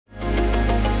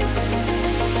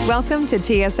Welcome to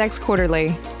TSX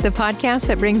Quarterly, the podcast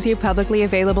that brings you publicly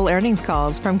available earnings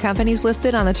calls from companies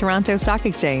listed on the Toronto Stock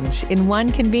Exchange in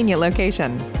one convenient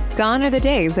location. Gone are the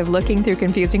days of looking through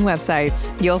confusing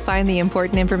websites. You'll find the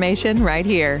important information right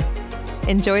here.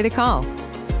 Enjoy the call.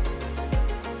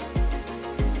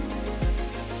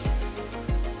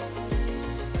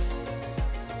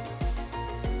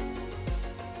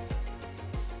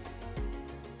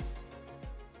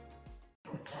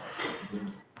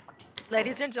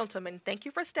 Ladies and gentlemen, thank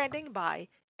you for standing by,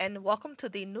 and welcome to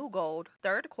the New Gold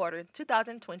Third Quarter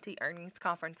 2020 Earnings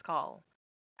Conference Call.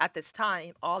 At this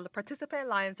time, all the participant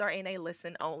lines are in a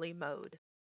listen-only mode.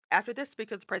 After the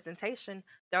speaker's presentation,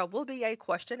 there will be a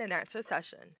question-and-answer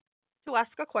session. To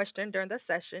ask a question during the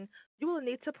session, you will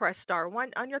need to press star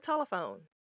 1 on your telephone.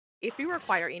 If you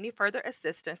require any further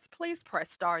assistance, please press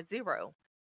star 0.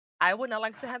 I would now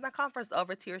like to hand the conference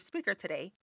over to your speaker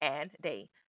today, Ann Day,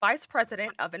 Vice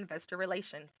President of Investor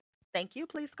Relations. Thank you.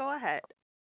 Please go ahead.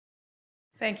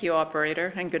 Thank you,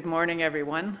 Operator, and good morning,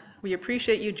 everyone. We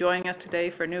appreciate you joining us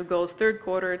today for New Gold's Third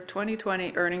Quarter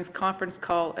 2020 Earnings Conference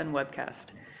Call and Webcast.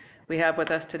 We have with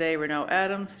us today Renaud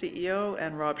Adams, CEO,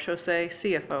 and Rob Chausse,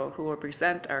 CFO, who will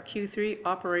present our Q3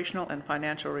 operational and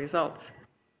financial results.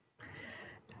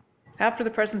 After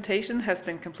the presentation has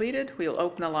been completed, we will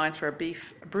open the lines for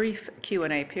a brief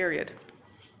Q&A period.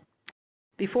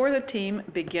 Before the team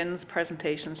begins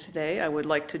presentations today, I would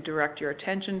like to direct your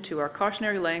attention to our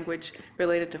cautionary language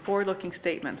related to forward-looking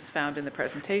statements found in the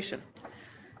presentation.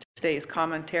 Today's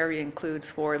commentary includes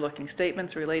forward-looking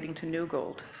statements relating to New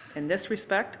Gold. In this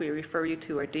respect, we refer you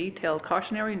to our detailed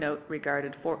cautionary note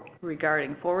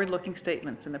regarding forward-looking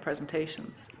statements in the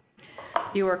presentations.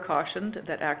 You are cautioned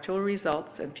that actual results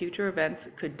and future events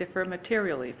could differ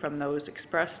materially from those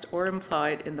expressed or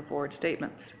implied in the forward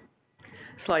statements.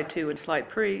 Slide 2 and Slide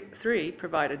 3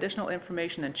 provide additional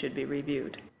information and should be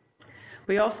reviewed.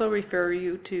 We also refer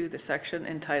you to the section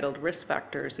entitled Risk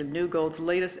Factors in New Gold's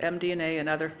latest MD&A and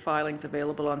other filings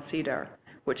available on SEDAR,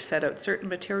 which set out certain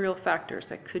material factors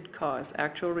that could cause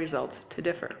actual results to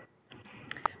differ.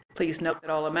 Please note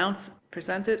that all amounts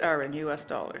presented are in U.S.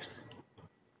 dollars.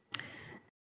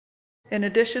 In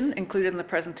addition, included in the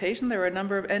presentation, there are a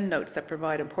number of endnotes that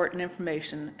provide important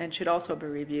information and should also be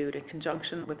reviewed in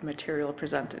conjunction with the material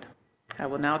presented. I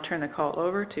will now turn the call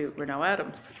over to Renaud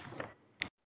Adams.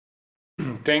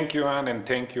 Thank you, Anne, and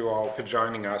thank you all for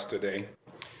joining us today.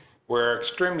 We're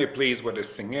extremely pleased with the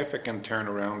significant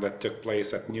turnaround that took place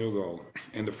at New Gold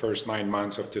in the first 9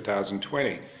 months of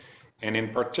 2020, and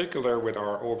in particular with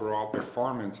our overall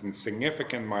performance and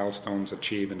significant milestones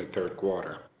achieved in the third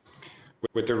quarter.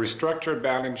 With a restructured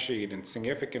balance sheet and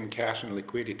significant cash and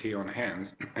liquidity on hand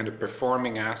and a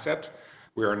performing asset,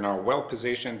 we are now well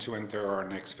positioned to enter our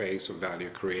next phase of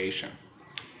value creation.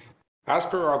 As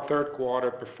per our third quarter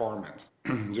performance,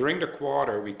 during the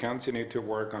quarter we continued to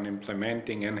work on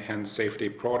implementing enhanced safety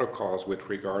protocols with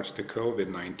regards to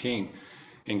COVID-19,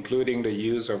 including the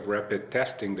use of rapid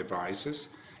testing devices,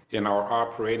 and our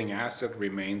operating asset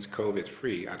remains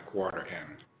COVID-free at quarter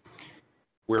end.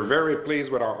 We're very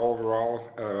pleased with our overall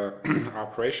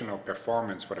operational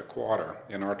performance for the quarter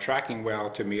and are tracking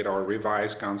well to meet our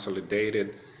revised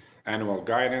consolidated annual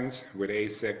guidance with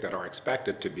AISC that are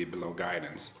expected to be below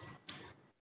guidance.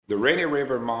 The Rainy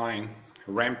River mine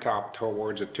ramped up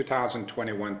towards a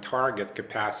 2021 target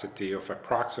capacity of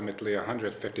approximately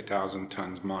 150,000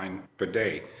 tons mined per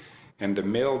day, and the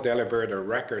mill delivered a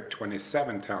record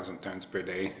 27,000 tons per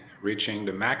day, reaching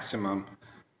the maximum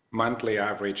monthly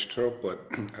average throughput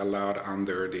allowed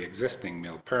under the existing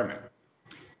mill permit.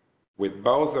 With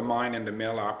both the mine and the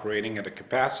mill operating at a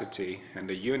capacity and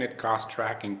the unit cost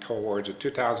tracking towards a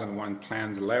 2001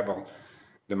 planned level,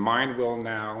 the mine will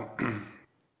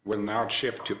now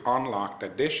shift to unlock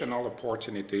additional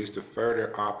opportunities to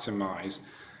further optimize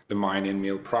the mine and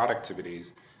mill productivities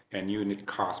and unit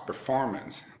cost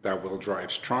performance that will drive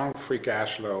strong free cash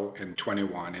flow in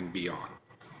 21 and beyond.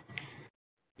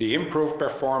 The improved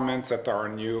performance at our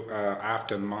new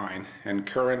Afton mine and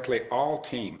currently all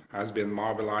team has been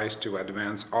mobilized to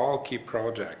advance all key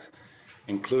projects,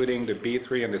 including the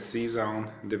B3 and the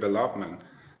C-Zone development,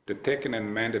 the thickened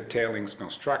and mended tailings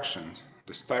constructions,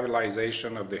 the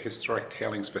stabilization of the historic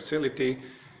tailings facility,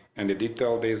 and the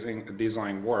detailed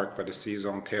design work for the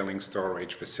C-Zone tailings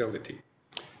storage facility.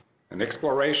 An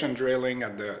exploration drilling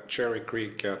at the Cherry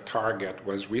Creek target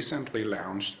was recently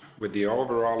launched with the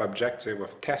overall objective of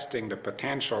testing the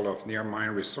potential of near mine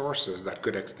resources that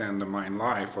could extend the mine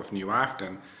life of New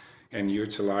Afton and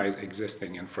utilize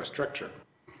existing infrastructure.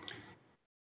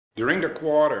 During the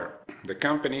quarter, the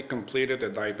company completed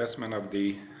a divestment of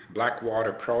the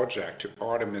Blackwater project to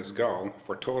Artemis Gold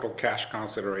for total cash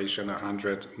consideration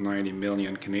 190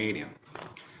 million Canadian.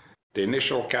 The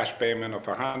initial cash payment of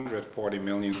 140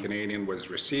 million Canadian was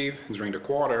received during the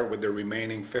quarter, with the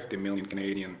remaining 50 million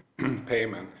Canadian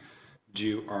payment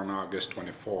due on August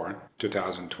 24,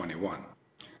 2021.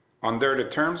 Under the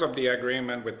terms of the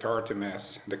agreement with Artemis,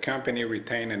 the company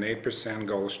retained an 8%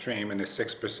 gold stream and a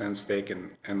 6% stake in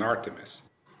Artemis,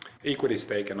 equity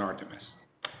stake in Artemis.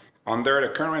 Under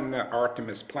the current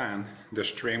Artemis plan, the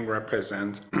stream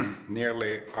represents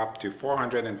nearly up to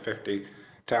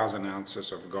 450,000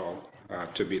 ounces of gold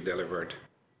to be delivered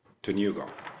to New Gold.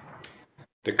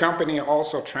 The company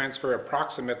also transferred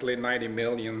approximately 90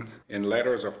 million in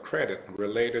letters of credit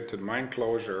related to mine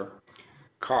closure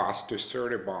costs to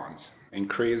surety bonds,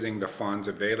 increasing the funds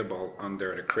available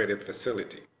under the credit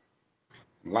facility.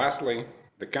 Lastly,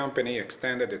 the company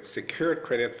extended its secured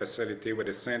credit facility with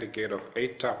a syndicate of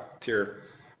 8 top-tier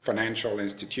financial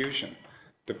institutions.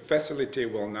 The facility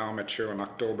will now mature on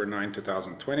October 9,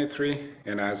 2023,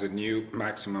 and has a new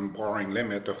maximum borrowing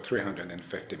limit of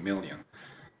 350 million.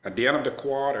 At the end of the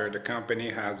quarter, the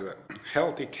company has a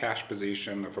healthy cash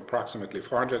position of approximately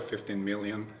 415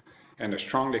 million and a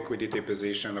strong liquidity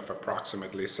position of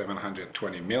approximately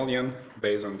 720 million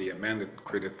based on the amended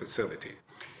credit facility.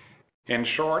 In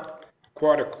short,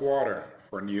 quite a quarter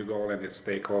for New Gold and its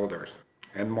stakeholders,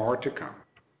 and more to come.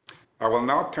 I will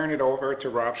now turn it over to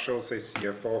Rob Schulze,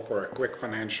 CFO, for a quick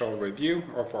financial review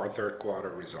of our third quarter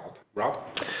result. Rob?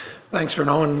 Thanks,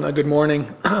 Renaud, and good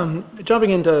morning.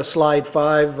 Jumping into slide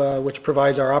 5, which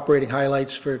provides our operating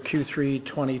highlights for Q3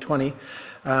 2020.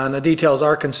 And the details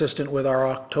are consistent with our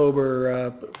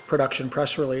October production press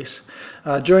release.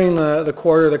 During the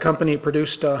quarter, the company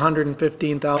produced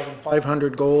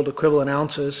 115,500 gold equivalent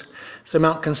ounces. This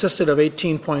amount consisted of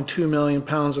 18.2 million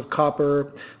pounds of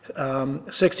copper,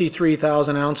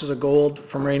 63,000 ounces of gold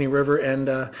from Rainy River, and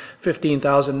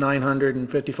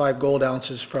 15,955 gold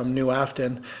ounces from New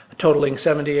Afton, totaling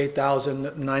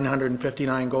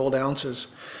 78,959 gold ounces.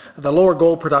 The lower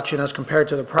gold production as compared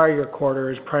to the prior year quarter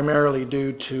is primarily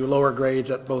due to lower grades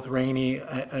at both Rainy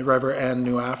River and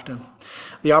New Afton.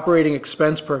 The operating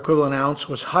expense per equivalent ounce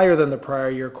was higher than the prior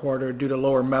year quarter due to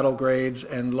lower metal grades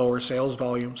and lower sales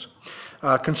volumes.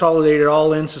 Consolidated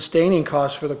all-in sustaining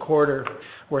costs for the quarter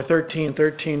were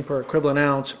 $13.13 per equivalent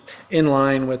ounce, in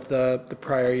line with the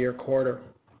prior year quarter.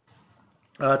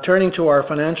 Turning to our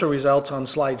financial results on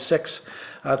slide 6,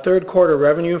 third quarter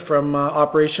revenue from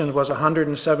operations was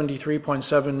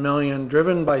 $173.7 million,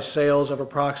 driven by sales of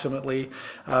approximately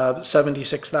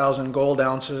 76,000 gold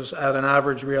ounces at an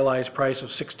average realized price of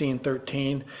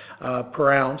 $16.13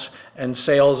 per ounce, and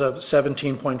sales of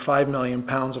 17.5 million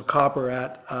pounds of copper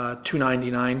at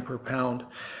 $2.99 per pound.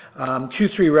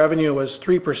 Q3 revenue was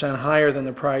 3% higher than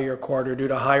the prior year quarter due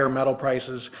to higher metal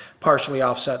prices, partially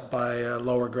offset by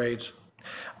lower grades.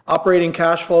 Operating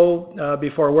cash flow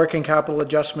before working capital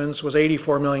adjustments was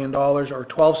 $84 million, or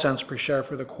 12 cents per share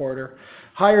for the quarter,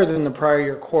 higher than the prior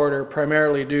year quarter,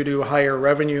 primarily due to higher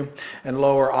revenue and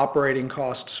lower operating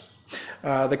costs.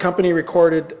 The company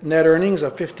recorded net earnings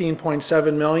of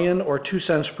 $15.7 million, or 2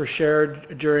 cents per share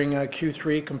during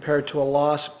Q3, compared to a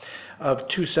loss of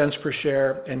 2 cents per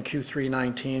share in Q3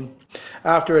 19.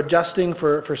 After adjusting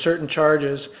for certain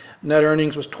charges, net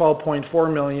earnings was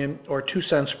 $12.4 million, or 2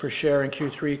 cents per share in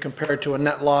Q3, compared to a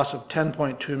net loss of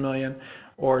 $10.2 million,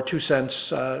 or 2 cents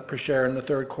per share in the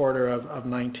third quarter of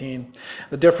 19.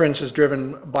 The difference is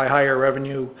driven by higher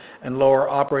revenue and lower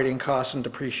operating costs and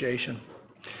depreciation.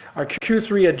 Our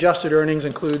Q3 adjusted earnings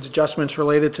includes adjustments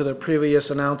related to the previous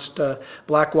announced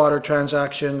Blackwater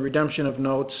transaction, redemption of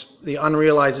notes, the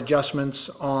unrealized adjustments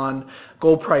on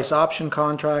gold price option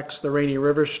contracts, the Rainy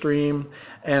River stream,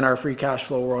 and our free cash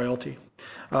flow royalty.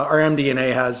 Our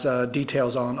MD&A has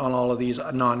details on all of these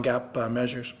non-GAAP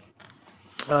measures.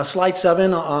 Slide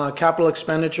 7, capital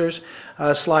expenditures.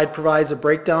 Slide provides a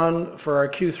breakdown for our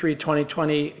Q3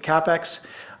 2020 CapEx.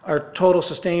 Our total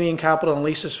sustaining capital and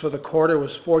leases for the quarter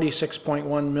was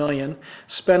 $46.1 million.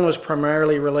 Spend was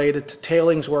primarily related to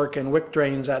tailings work and wick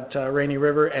drains at Rainy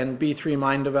River and B3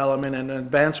 mine development and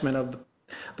advancement of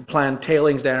the planned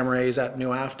tailings dam raise at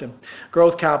New Afton.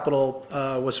 Growth capital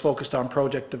was focused on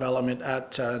project development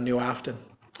at New Afton.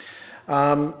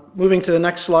 Moving to the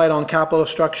next slide on capital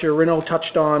structure, Renaud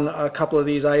touched on a couple of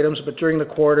these items, but during the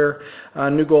quarter,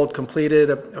 New Gold completed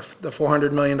the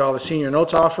 $400 million senior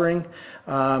notes offering,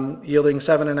 yielding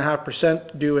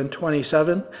 7.5% due in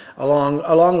 27,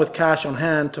 along with cash on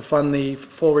hand to fund the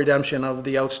full redemption of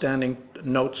the outstanding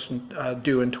notes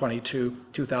due in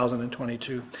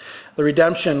 2022. The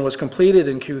redemption was completed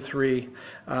in Q3,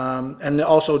 and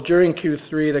also during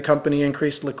Q3, the company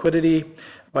increased liquidity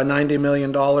by $90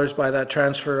 million by that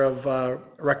transfer of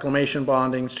reclamation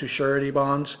bondings to surety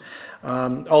bonds.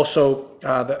 Also,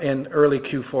 in early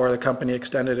Q4, the company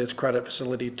extended its credit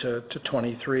facility to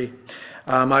 23.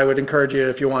 I would encourage you,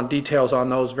 if you want details on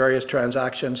those various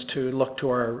transactions, to look to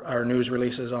our news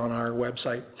releases on our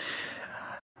website.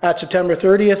 At September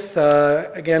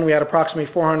 30th, again, we had approximately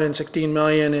 $416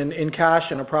 million in cash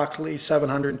and approximately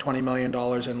 $720 million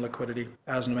in liquidity,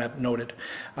 as noted.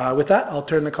 With that, I'll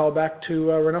turn the call back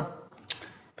to Renaud.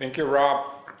 Thank you, Rob.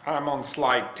 I'm on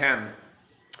slide 10.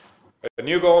 The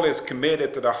New Gold is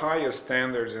committed to the highest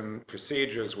standards and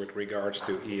procedures with regards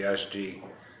to ESG.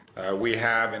 We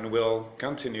have and will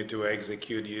continue to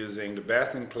execute using the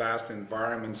best-in-class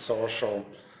environment, social,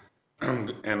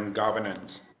 and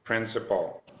governance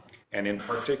principle, and in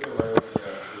particular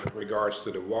with regards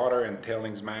to the water and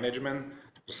tailings management,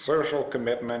 the social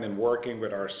commitment in working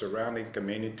with our surrounding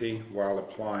community while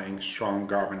applying strong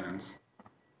governance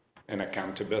and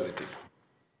accountability.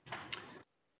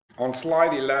 On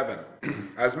slide 11,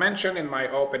 as mentioned in my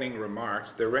opening remarks,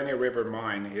 the Rainy River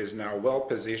Mine is now well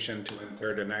positioned to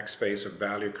enter the next phase of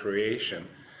value creation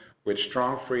with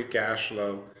strong free cash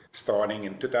flow starting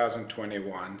in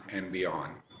 2021 and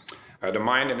beyond. The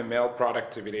mine and the mill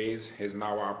productivities is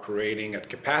now operating at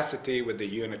capacity with the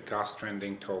unit cost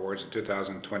trending towards the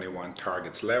 2021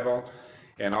 targets level,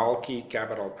 and all key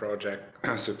capital projects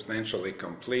substantially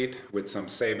complete with some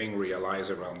saving realized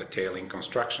around the tailing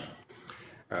construction.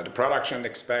 The production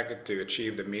expected to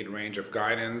achieve the mid-range of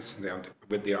guidance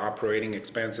with the operating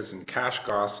expenses and cash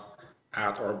costs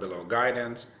at or below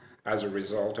guidance as a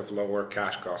result of lower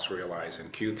cash costs realized in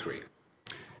Q3.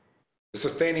 The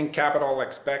sustaining capital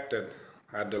expected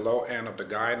at the low end of the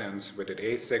guidance with an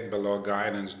AISC below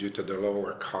guidance due to the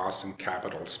lower costs and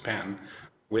capital spend,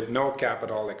 with no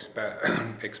capital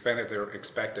expenditure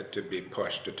expected to be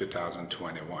pushed to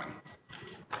 2021.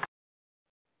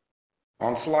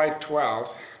 On slide 12,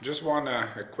 just want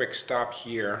a quick stop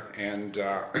here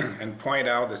and point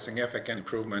out the significant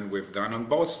improvement we've done on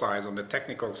both sides, on the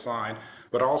technical side,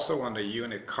 but also on the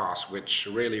unit cost, which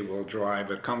really will drive,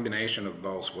 a combination of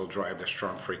both will drive the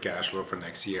strong free cash flow for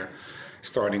next year,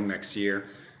 starting next year.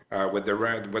 With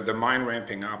the mine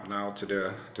ramping up now to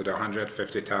the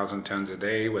 150,000 tons a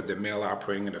day, with the mill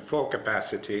operating at a full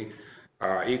capacity,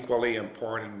 equally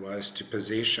important was to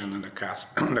position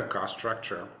the cost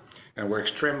structure. And we're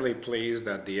extremely pleased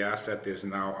that the asset is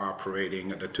now operating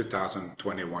at the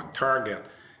 2021 target,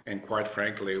 and quite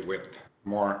frankly, with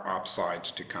more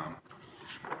upsides to come.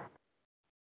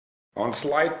 On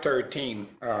slide 13,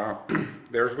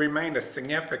 there's remained a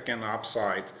significant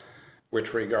upside with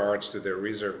regards to the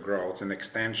reserve growth and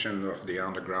extension of the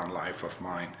underground life of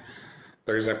mine.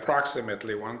 There's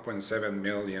approximately 1.7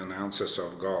 million ounces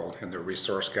of gold in the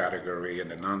resource category in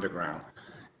the underground.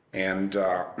 And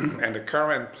the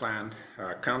current plan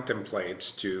contemplates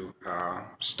to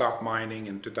stop mining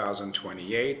in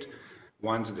 2028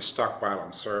 once the stockpile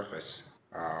on surface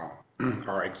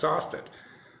are exhausted.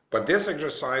 But this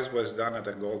exercise was done at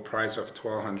a gold price of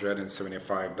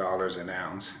 $1,275 an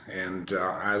ounce. And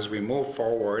as we move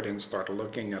forward and start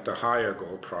looking at the higher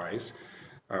gold price,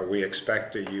 we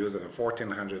expect to use a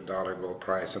 $1,400 gold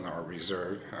price in our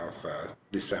reserve of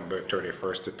December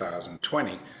 31st,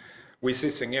 2020. We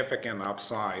see significant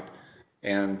upside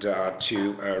and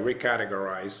to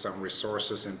recategorize some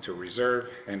resources into reserve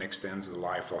and extend the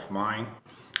life of mine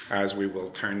as we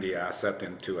will turn the asset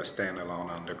into a standalone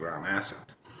underground asset.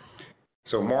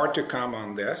 So more to come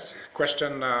on this.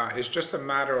 Question is just a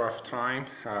matter of time.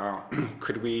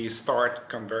 Could we start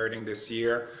converting this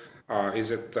year? Is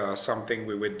it something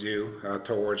we would do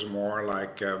towards more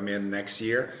like mid next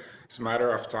year? It's a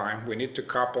matter of time. We need to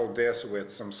couple this with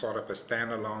some sort of a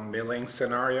standalone milling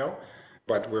scenario,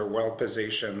 but we're well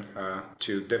positioned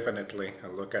to definitely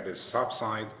look at its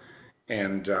upside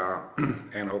and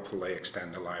hopefully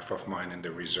extend the life of mine in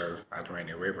the reserve at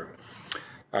Rainy River.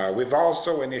 We've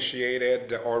also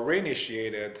initiated or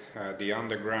reinitiated the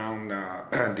underground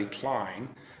decline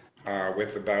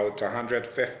with about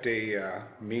 150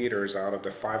 meters out of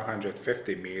the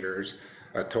 550 meters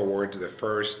towards the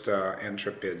first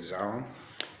entry-pit zone.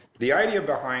 The idea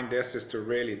behind this is to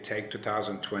really take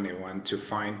 2021 to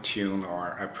fine-tune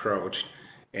our approach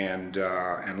and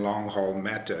long-haul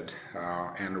method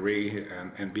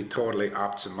and be totally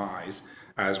optimized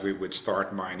as we would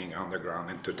start mining underground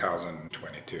in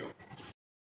 2022.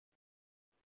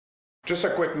 Just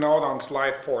a quick note on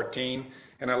slide 14,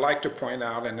 And I'd like to point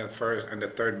out in the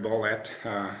third bullet,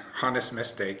 honest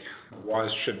mistake will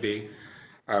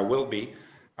be,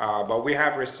 but we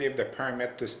have received a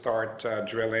permit to start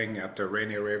drilling at the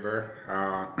Rainy River,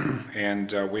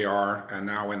 and we are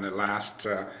now in the last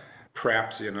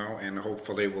preps, and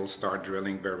hopefully we'll start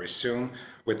drilling very soon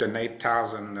with an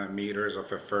 8,000 meters of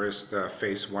a first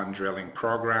phase 1 drilling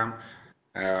program.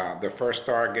 The first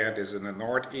target is in the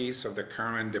northeast of the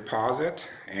current deposit,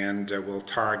 and we'll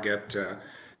target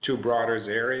Two Brothers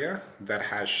area that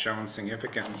has shown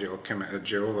significant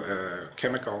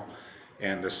geochemical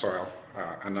and the soil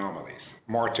anomalies.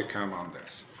 More to come on this.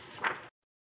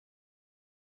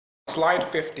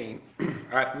 Slide 15.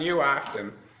 At New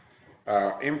Afton,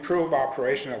 improved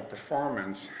operational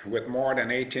performance with more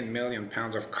than 18 million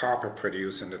pounds of copper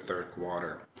produced in the third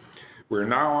quarter. We're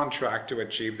now on track to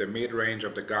achieve the mid-range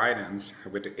of the guidance,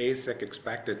 with the AISC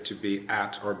expected to be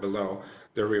at or below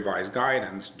the revised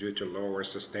guidance due to lower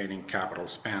sustaining capital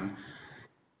spend.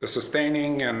 The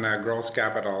sustaining and growth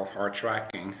capital are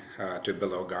tracking to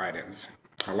below guidance.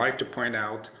 I'd like to point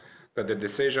out that the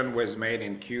decision was made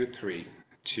in Q3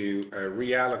 to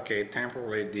reallocate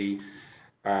temporarily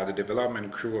the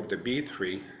development crew of the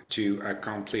B3 to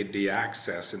complete the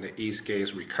access in the East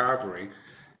Case recovery,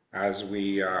 as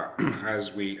we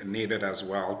needed as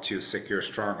well to secure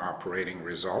strong operating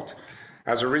results.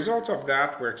 As a result of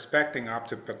that, we're expecting up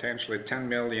to potentially $10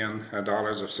 million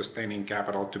of sustaining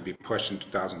capital to be pushed in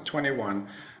 2021,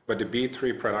 but the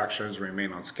B3 productions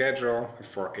remain on schedule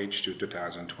for H2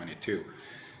 2022.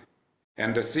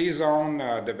 And the C-Zone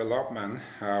development,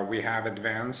 we have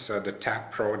advanced the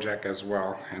TAP project as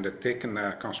well, and the taken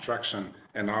construction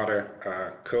and other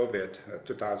COVID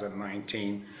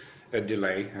 2019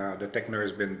 delay. The thickener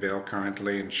has been built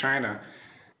currently in China.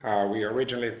 We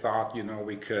originally thought,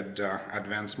 we could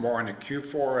advance more in the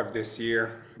Q4 of this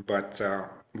year, but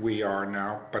we are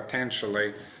now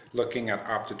potentially looking at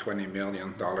up to $20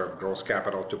 million of gross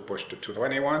capital to push to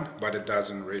 2021, but it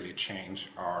doesn't really change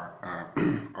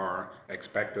our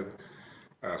expected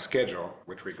schedule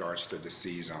with regards to the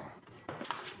C-Zone.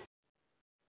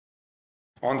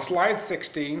 On slide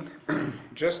 16,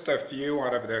 just a few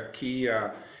out of the key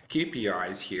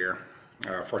KPIs here.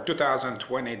 For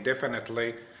 2020,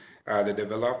 definitely the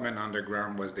development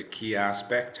underground was the key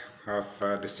aspect of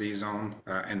the C-Zone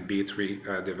and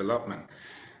B3 development.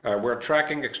 We're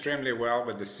tracking extremely well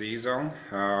with the C-Zone.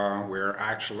 We're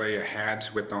actually ahead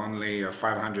with only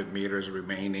 500 meters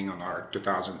remaining on our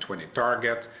 2020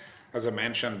 target. As I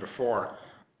mentioned before,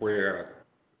 we're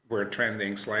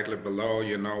trending slightly below,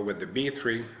 with the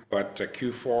B3, but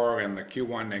Q4 and the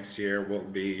Q1 next year will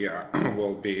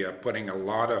be putting a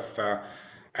lot of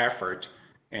effort,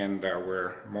 and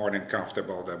we're more than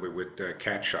comfortable that we would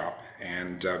catch up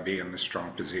and be in a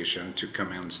strong position to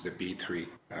commence the B3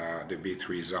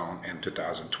 zone in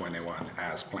 2021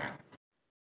 as planned.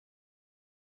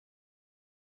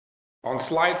 On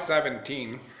slide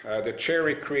 17, the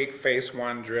Cherry Creek Phase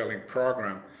 1 drilling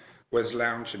program was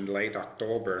launched in late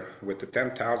October with the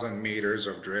 10,000 meters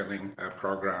of drilling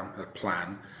program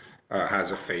plan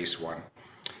as a Phase 1.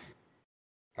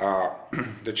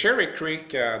 The Cherry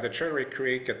Creek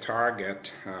target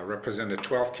represented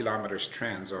 12 kilometer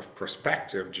strands of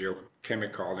prospective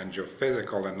geochemical and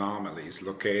geophysical anomalies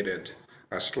located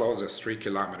as close as 3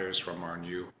 kilometers from our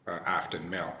new Afton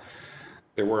mill.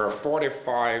 There were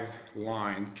 45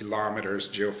 kilometers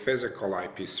geophysical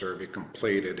IP survey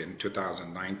completed in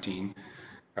 2019,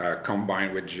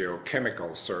 combined with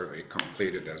geochemical survey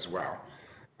completed as well.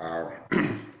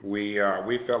 We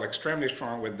feel extremely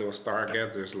strong with those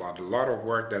targets. There's a lot of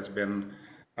work that's been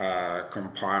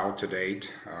compiled to date,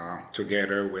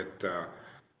 together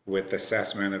with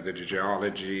assessment of the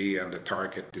geology, and the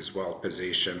target is well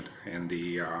positioned in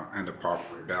the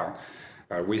porphyry belt.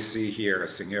 We see here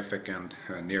a significant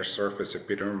near-surface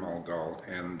epidermal gold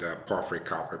and porphyry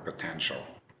copper potential.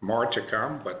 More to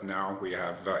come, but now we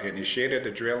have initiated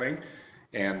the drilling,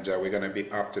 and we're going to be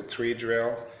up to 3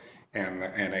 drills,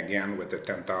 and again with the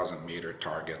 10,000 meter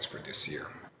targets for this year.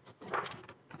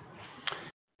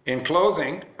 In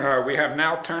closing, we have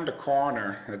now turned the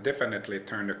corner, definitely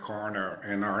turned the corner,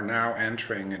 and are now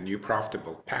entering a new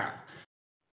profitable path.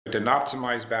 With an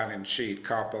optimized balance sheet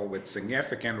coupled with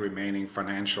significant remaining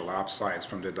financial upsides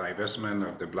from the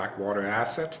divestment of the Blackwater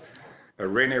asset, a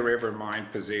Rainy River mine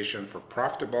position for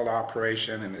profitable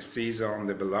operation, and a C-Zone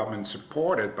development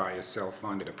supported by a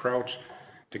self-funded approach,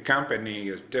 the company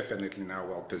is definitely now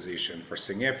well positioned for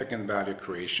significant value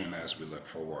creation as we look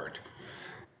forward.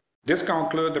 This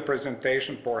concludes the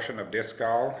presentation portion of this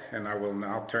call, and I will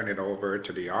now turn it over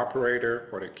to the operator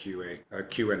for the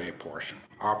Q&A portion.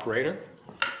 Operator?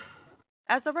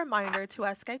 As a reminder, to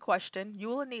ask a question, you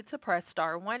will need to press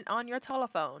star 1 on your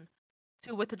telephone.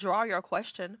 To withdraw your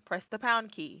question, press the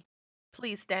pound key.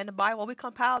 Please stand by while we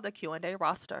compile the Q&A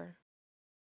roster.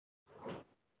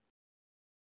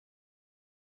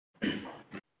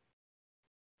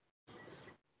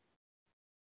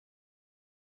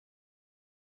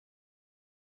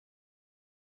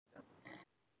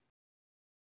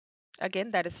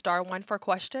 Again, that is star 1 for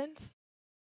questions.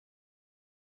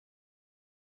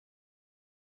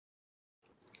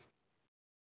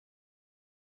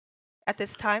 At this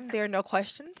time, there are no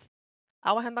questions.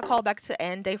 I will hand the call back to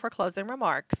Ann Day for closing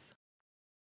remarks.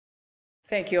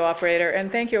 Thank you, operator,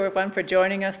 and thank you everyone for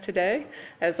joining us today.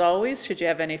 As always, should you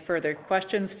have any further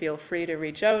questions, feel free to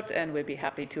reach out and we'd be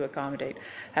happy to accommodate.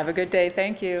 Have a good day.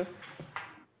 Thank you.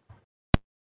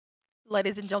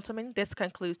 Ladies and gentlemen, this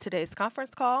concludes today's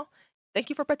conference call. Thank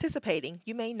you for participating.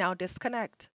 You may now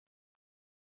disconnect.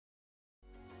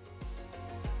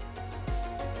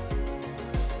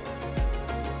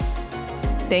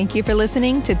 Thank you for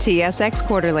listening to TSX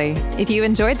Quarterly. If you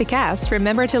enjoyed the cast,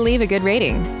 remember to leave a good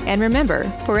rating. And remember,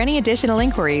 for any additional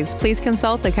inquiries, please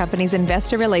consult the company's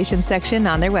investor relations section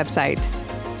on their website.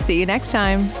 See you next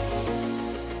time.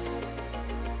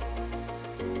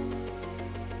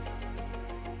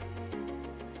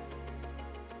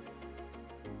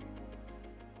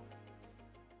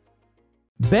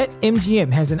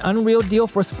 BetMGM has an unreal deal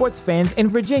for sports fans in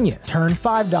Virginia. Turn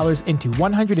 $5 into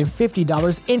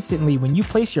 $150 instantly when you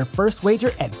place your first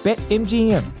wager at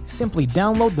BetMGM. Simply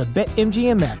download the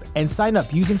BetMGM app and sign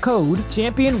up using code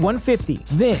Champion150.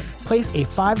 Then, place a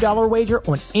 $5 wager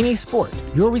on any sport.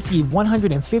 You'll receive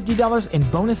 $150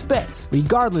 in bonus bets,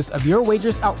 regardless of your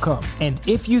wager's outcome. And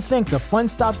if you think the fun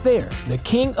stops there, the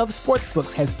king of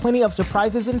sportsbooks has plenty of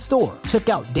surprises in store. Check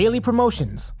out daily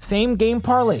promotions, same-game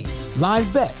parlays, live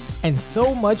bets, and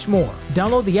so much more.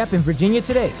 Download the app in Virginia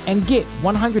today and get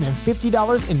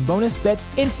 $150 in bonus bets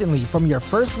instantly from your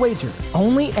first wager.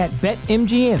 Only at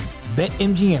BetMGM.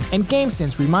 BetMGM and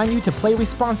GameSense remind you to play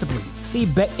responsibly. See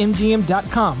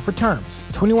BetMGM.com for terms.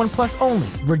 21 plus only.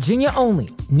 Virginia only.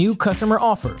 New customer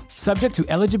offer. Subject to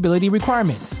eligibility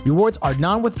requirements. Rewards are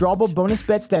non-withdrawable bonus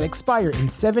bets that expire in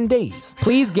 7 days.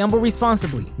 Please gamble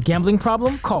responsibly. Gambling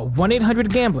problem? Call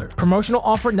 1-800-GAMBLER. Promotional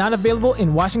offer not available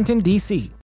in Washington, D.C.